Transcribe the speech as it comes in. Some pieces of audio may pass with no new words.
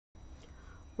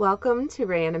Welcome to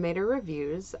Rayanimator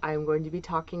Reviews. I'm going to be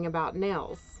talking about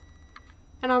nails.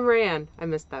 And I'm Rayanne. I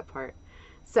missed that part.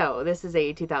 So, this is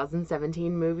a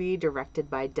 2017 movie directed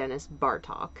by Dennis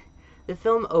Bartok. The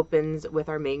film opens with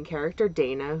our main character,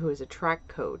 Dana, who is a track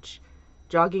coach.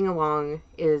 Jogging along,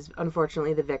 is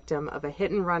unfortunately the victim of a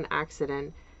hit-and-run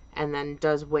accident, and then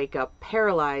does wake up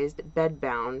paralyzed,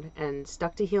 bedbound, and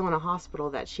stuck to heal in a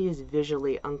hospital that she is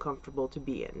visually uncomfortable to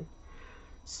be in.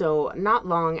 So, not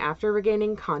long after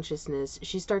regaining consciousness,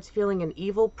 she starts feeling an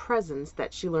evil presence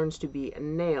that she learns to be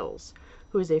Nails,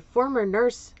 who is a former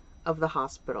nurse of the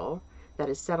hospital that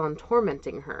is set on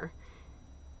tormenting her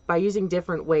by using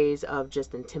different ways of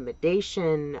just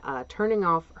intimidation, turning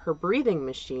off her breathing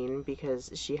machine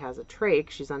because she has a trach,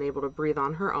 she's unable to breathe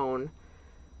on her own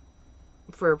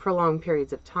for prolonged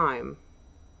periods of time,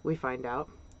 we find out.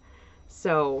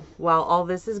 So, while all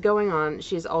this is going on,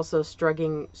 she's also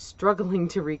struggling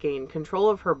to regain control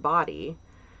of her body,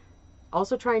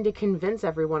 also trying to convince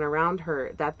everyone around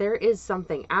her that there is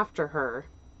something after her,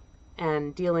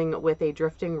 and dealing with a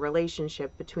drifting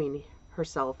relationship between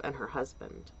herself and her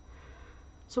husband.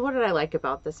 So what did I like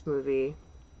about this movie?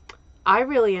 I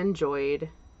really enjoyed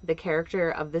the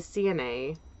character of the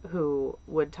CNA who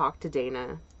would talk to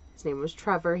Dana. His name was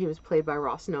Trevor. He was played by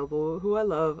Ross Noble, who I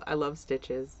love. I love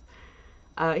Stitches.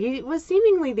 He was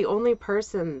seemingly the only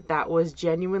person that was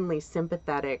genuinely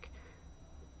sympathetic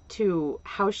to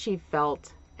how she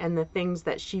felt and the things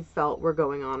that she felt were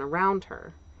going on around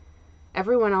her.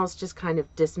 Everyone else just kind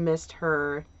of dismissed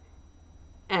her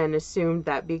and assumed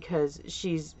that because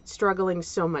she's struggling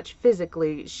so much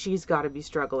physically, she's got to be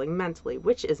struggling mentally,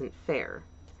 which isn't fair.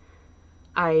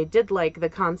 I did like the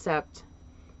concept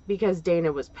because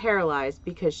Dana was paralyzed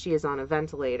because she is on a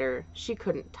ventilator. She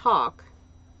couldn't talk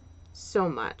so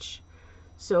much.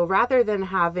 So rather than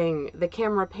having the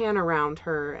camera pan around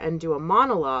her and do a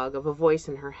monologue of a voice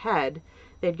in her head,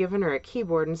 they'd given her a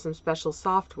keyboard and some special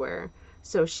software.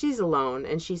 So she's alone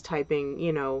and she's typing,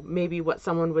 maybe what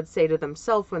someone would say to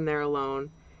themselves when they're alone.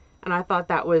 And I thought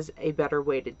that was a better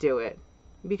way to do it.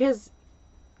 Because,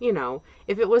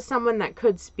 if it was someone that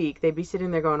could speak, they'd be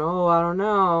sitting there going, oh, I don't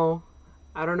know.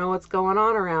 I don't know what's going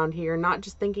on around here. Not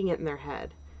just thinking it in their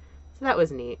head. So that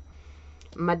was neat.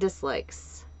 My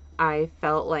dislikes. I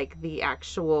felt like the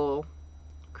actual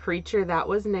creature that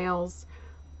was Nails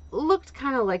looked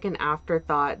kind of like an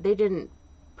afterthought. They didn't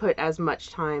put as much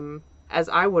time as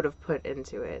I would have put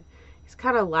into it. It's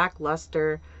kind of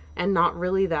lackluster and not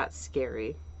really that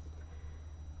scary.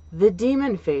 The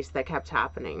demon face that kept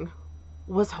happening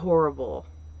was horrible.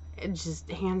 It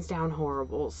just hands down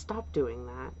horrible. Stop doing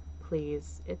that,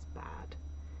 please. It's bad.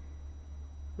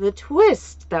 The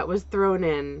twist that was thrown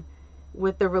in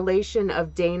with the relation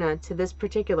of Dana to this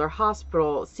particular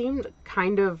hospital seemed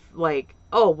kind of like,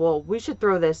 oh, well, we should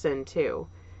throw this in too.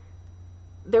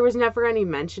 There was never any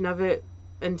mention of it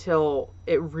until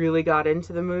it really got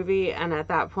into the movie, and at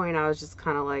that point I was just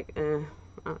kind of like,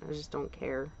 I just don't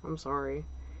care. I'm sorry.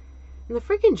 And the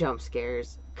freaking jump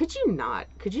scares. Could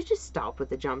you just stop with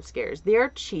the jump scares? They are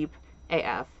cheap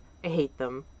AF. I hate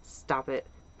them. Stop it,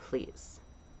 please.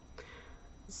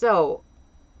 So,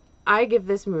 I give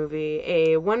this movie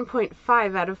a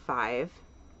 1.5 out of 5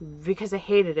 because I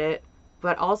hated it,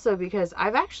 but also because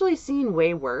I've actually seen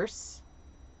way worse.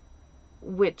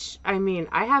 Which, I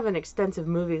have an extensive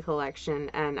movie collection,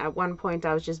 and at one point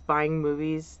I was just buying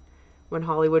movies when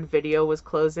Hollywood Video was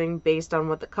closing based on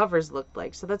what the covers looked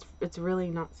like. So it's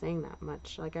really not saying that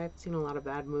much. Like, I've seen a lot of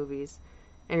bad movies,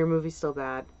 and your movie's still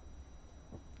bad.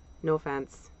 No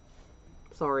offense.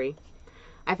 Sorry.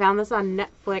 I found this on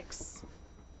Netflix.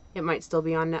 It might still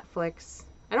be on Netflix.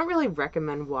 I don't really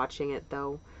recommend watching it,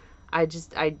 though. I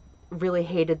really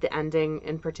hated the ending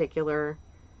in particular.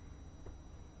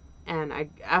 And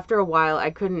after a while, I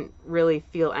couldn't really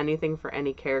feel anything for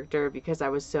any character because I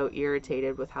was so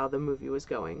irritated with how the movie was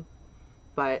going.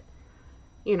 But,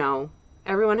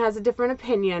 everyone has a different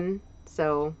opinion.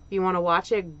 So, if you want to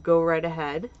watch it, go right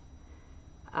ahead.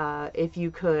 If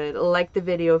you could like the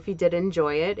video if you did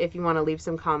enjoy it. If you want to leave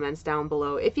some comments down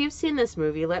below. If you've seen this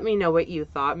movie, let me know what you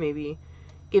thought. Maybe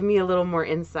give me a little more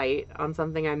insight on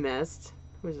something I missed.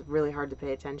 It was really hard to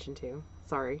pay attention to.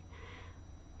 Sorry.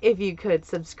 If you could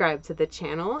subscribe to the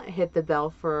channel, hit the bell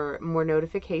for more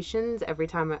notifications every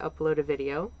time I upload a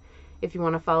video. If you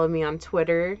want to follow me on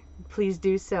Twitter, please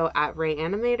do so at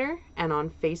Rayanimator, and on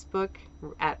Facebook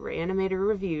at Rayanimator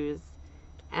Reviews.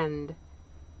 And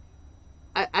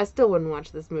I still wouldn't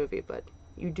watch this movie, but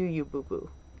you do you, boo-boo.